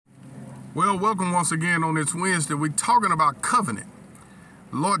Well, welcome once again on this Wednesday. We're talking about covenant.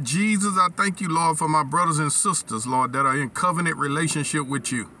 Lord Jesus, I thank you, Lord, for my brothers and sisters, Lord, that are in covenant relationship with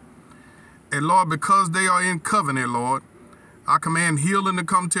you. And Lord, because they are in covenant, Lord, I command healing to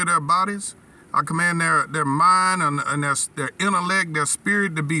come to their bodies. I command their mind and their intellect, their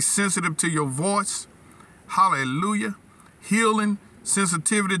spirit to be sensitive to your voice. Hallelujah. Healing,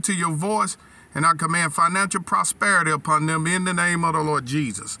 sensitivity to your voice. And I command financial prosperity upon them in the name of the Lord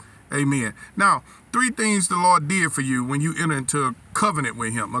Jesus. Amen. Now, 3 things the Lord did for you when you enter into a covenant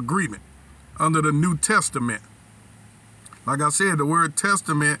with him, agreement, under the New Testament. Like I said, the word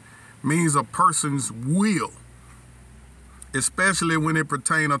testament means a person's will, especially when it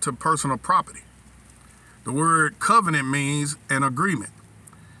pertains to personal property. The word covenant means an agreement.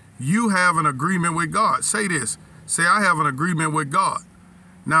 You have an agreement with God. Say this. Say, I have an agreement with God.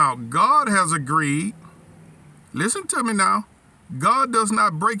 Now, God has agreed. Listen to me now. God does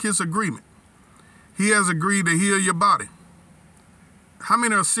not break his agreement. He has agreed to heal your body. How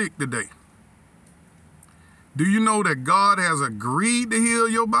many are sick today? Do you know that God has agreed to heal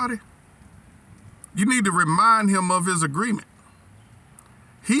your body? You need to remind him of his agreement.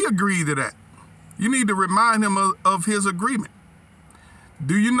 He agreed to that. You need to remind him of his agreement.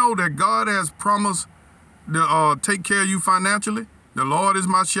 Do you know that God has promised to take care of you financially? The Lord is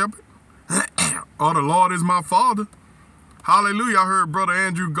my shepherd, or the Lord is my father. Hallelujah. I heard Brother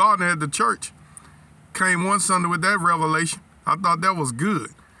Andrew Gardner at the church came one Sunday with that revelation. I thought that was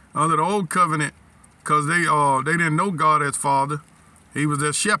good. Under the old covenant, because they didn't know God as Father, he was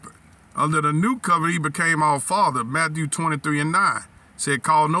their shepherd. Under the new covenant, he became our Father. Matthew 23:9 said,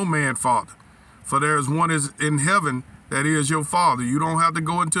 call no man Father, for there is one is in heaven that is your Father. You don't have to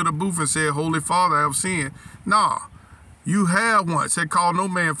go into the booth and say, Holy Father, I have sinned. Nah, you have one. It said, call no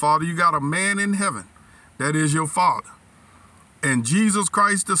man Father. You got a man in heaven that is your Father. And Jesus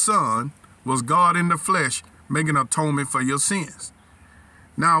Christ the Son was God in the flesh, making atonement for your sins.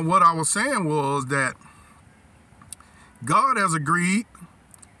 Now, what I was saying was that God has agreed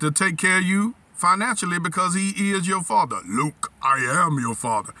to take care of you financially because he is your Father. Luke, I am your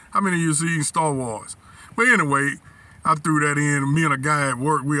Father. How many of you seen Star Wars? But anyway, I threw that in. Me and a guy at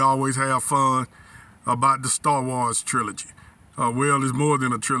work, we always have fun about the Star Wars trilogy. Well, it's more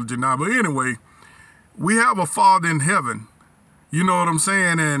than a trilogy now. But anyway, we have a Father in heaven. You know what I'm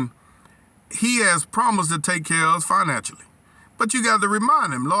saying? And he has promised to take care of us financially. But you got to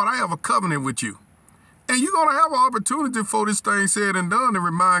remind him, Lord, I have a covenant with you. And you're going to have an opportunity for this thing said and done to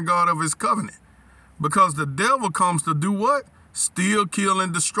remind God of his covenant. Because the devil comes to do what? Steal, kill,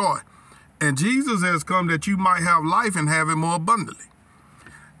 and destroy. And Jesus has come that you might have life and have it more abundantly.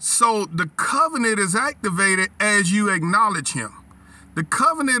 So the covenant is activated as you acknowledge him. The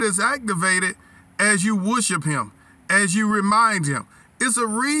covenant is activated as you worship him, as you remind him. It's a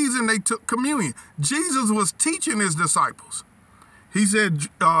reason they took communion. Jesus was teaching his disciples. He said,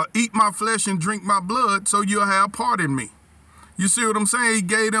 eat my flesh and drink my blood so you'll have part in me. You see what I'm saying? He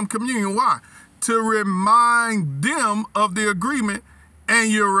gave them communion. Why? To remind them of the agreement,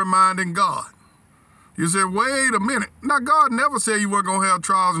 and you're reminding God. You said, wait a minute. Now, God never said you weren't going to have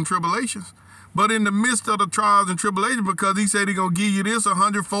trials and tribulations. But in the midst of the trials and tribulations, because he said he's going to give you this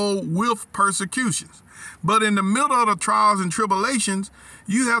 100-fold with persecutions. But in the middle of the trials and tribulations,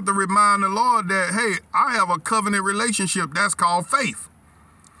 you have to remind the Lord that, hey, I have a covenant relationship. That's called faith.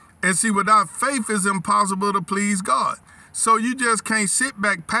 And see, without faith, it's impossible to please God. So you just can't sit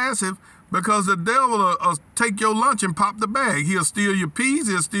back passive, because the devil will take your lunch and pop the bag. He'll steal your peace,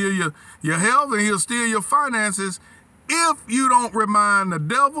 he'll steal your health, and he'll steal your finances if you don't remind the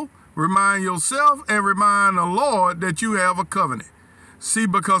devil, remind yourself, and remind the Lord that you have a covenant. See,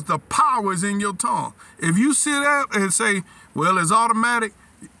 because the power is in your tongue. If you sit out and say, well, it's automatic,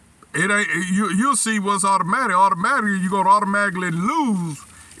 it ain't. You'll see what's automatic. Automatically, you're going to automatically lose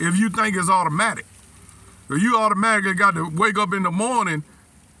if you think it's automatic. So you automatically got to wake up in the morning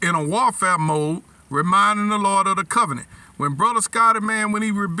in a warfare mode, reminding the Lord of the covenant. When Brother Scotty, man, when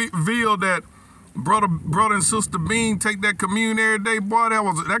he revealed that brother and sister Bean take that communion every day, boy,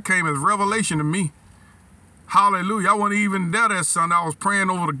 that came as revelation to me. Hallelujah. I wasn't even there that Sunday. I was praying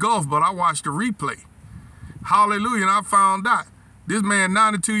over the Gulf, but I watched the replay. Hallelujah. And I found out this man,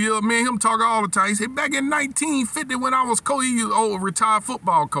 92 years old, me and him talk all the time. He said, back in 1950 when I was coach, he was old retired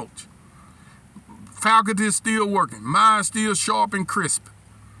football coach. Faculty is still working. Mind still sharp and crisp.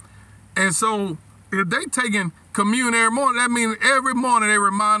 And so if they taking communion every morning, that means every morning they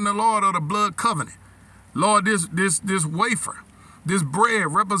remind the Lord of the blood covenant. Lord, this wafer, this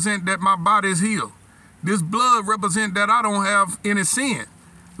bread represent that my body is healed. This blood represent that I don't have any sin.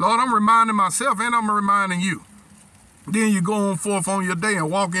 Lord, I'm reminding myself and I'm reminding you. Then you go on forth on your day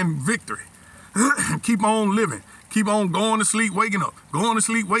and walk in victory. Keep on living. Keep on going to sleep, waking up. Going to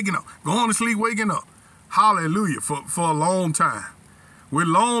sleep, waking up. Going to sleep, waking up. Hallelujah. For a long time. With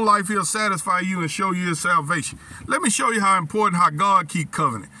long life, he'll satisfy you and show you his salvation. Let me show you how important how God keep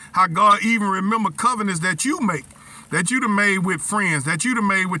covenant. How God even remember covenants that you make. That you done made with friends. That you done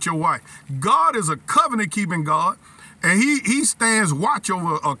made with your wife. God is a covenant keeping God. And he stands watch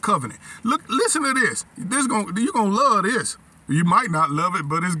over a covenant. Look, listen to this. You're gonna love this. You might not love it,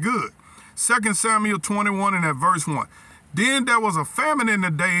 but it's good. 2 Samuel 21 and at verse 1. Then there was a famine in the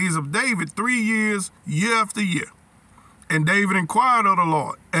days of David 3 years, year after year. And David inquired of the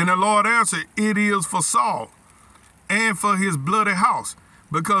Lord. And the Lord answered, it is for Saul and for his bloody house,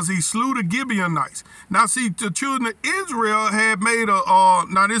 because he slew the Gibeonites. Now see, the children of Israel had made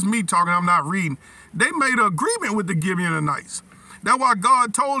now this is me talking, I'm not reading. They made an agreement with the Gibeonites. That's why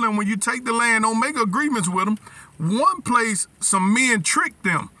God told them, when you take the land, don't make agreements with them. One place, some men tricked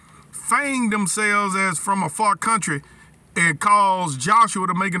them, feigned themselves as from a far country, and caused Joshua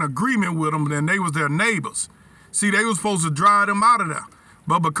to make an agreement with them, and they was their neighbors. See, they were supposed to drive them out of there.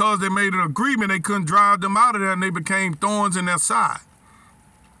 But because they made an agreement, they couldn't drive them out of there, and they became thorns in their side.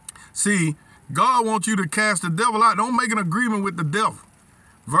 See, God wants you to cast the devil out. Don't make an agreement with the devil.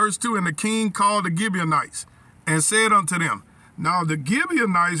 Verse 2, and the king called the Gibeonites and said unto them, now the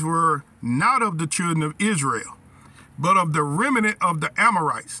Gibeonites were not of the children of Israel, but of the remnant of the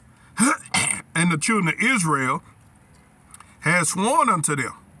Amorites. And the children of Israel had sworn unto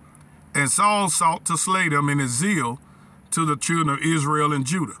them. And Saul sought to slay them in his zeal to the children of Israel and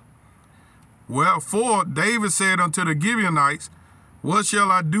Judah. Wherefore David said unto the Gibeonites, what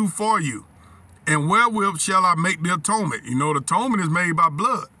shall I do for you? And wherewith shall I make the atonement? You know, the atonement is made by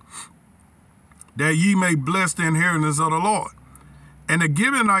blood, that ye may bless the inheritance of the Lord. And the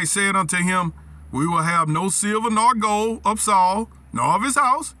Gibeonites said unto him, we will have no silver nor gold of Saul, nor of his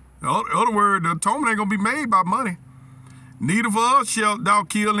house. In other words, the atonement ain't going to be made by money. Neither for us shalt thou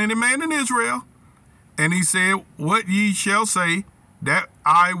kill any man in Israel. And he said, what ye shall say, that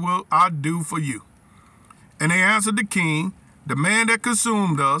I do for you. And they answered the king, the man that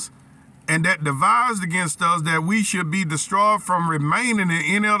consumed us, and that devised against us that we should be destroyed from remaining in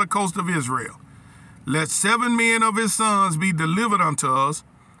any other coast of Israel. Let 7 men of his sons be delivered unto us,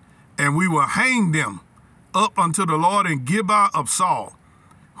 and we will hang them up unto the Lord in Gibeah of Saul,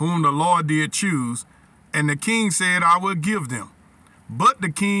 whom the Lord did choose. And the king said, I will give them. But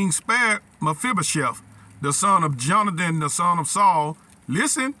the king spared Mephibosheth, the son of Jonathan, the son of Saul,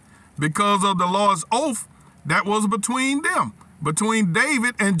 listen, because of the Lord's oath that was between them, between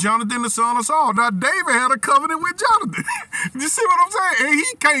David and Jonathan, the son of Saul. Now, David had a covenant with Jonathan. You see what I'm saying? And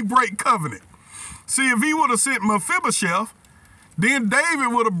he can't break covenant. See, if he would have sent Mephibosheth, then David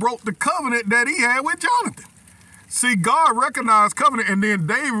would have broke the covenant that he had with Jonathan. See, God recognized covenant, and then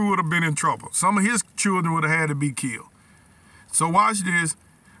David would have been in trouble. Some of his children would have had to be killed. So watch this.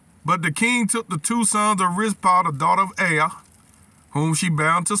 But the king took the 2 sons of Rizpah, the daughter of Aiah, whom she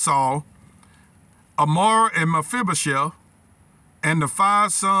bound to Saul, Amor and Mephibosheth, and the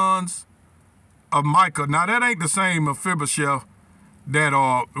 5 sons of Micah. Now, that ain't the same Mephibosheth that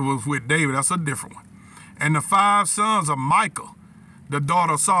was with David. That's a different one. And the 5 sons of Micah, the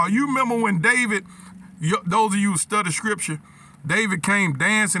daughter of Saul. You remember when David, those of you who study scripture, David came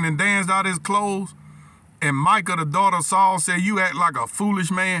dancing and danced out his clothes, and Micah, the daughter of Saul, said, you act like a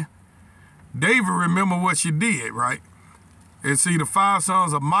foolish man. David remembered what she did, right? And see, the 5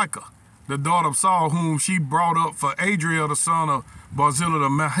 sons of Micah, the daughter of Saul, whom she brought up for Adriel, the son of Barzillai the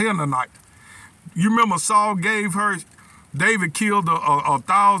Mahanaimite. You remember Saul gave her, David killed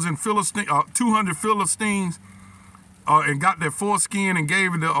 1,000 Philistines, 200 Philistines, and got their foreskin and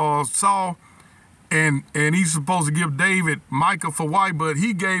gave it to Saul. And he's supposed to give David Micah for wife, but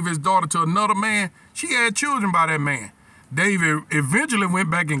he gave his daughter to another man. She had children by that man. David eventually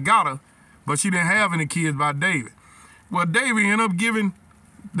went back and got her, but she didn't have any kids by David. Well, David ended up giving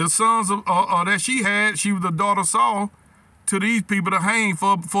the sons of that she had, she was the daughter of Saul, to these people to hang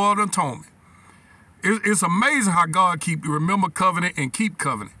for an atonement. It's amazing how God remember covenant and keep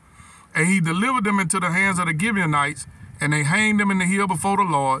covenant. And he delivered them into the hands of the Gibeonites, and they hanged them in the hill before the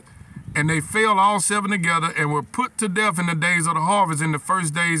Lord. And they fell all 7 together and were put to death in the days of the harvest, in the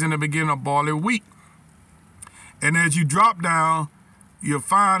first days in the beginning of barley wheat. And as you drop down, you'll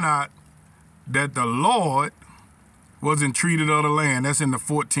find out that the Lord was entreated of the land. That's in the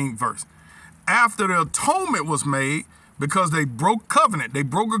 14th verse. After the atonement was made, because they broke covenant, they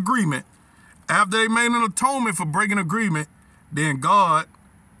broke agreement, after they made an atonement for breaking agreement, then God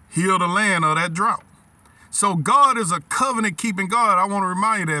healed the land of that drought. So God is a covenant keeping God. I want to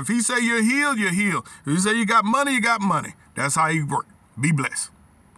remind you that if he say you're healed, you're healed. If he say you got money, you got money. That's how he works. Be blessed.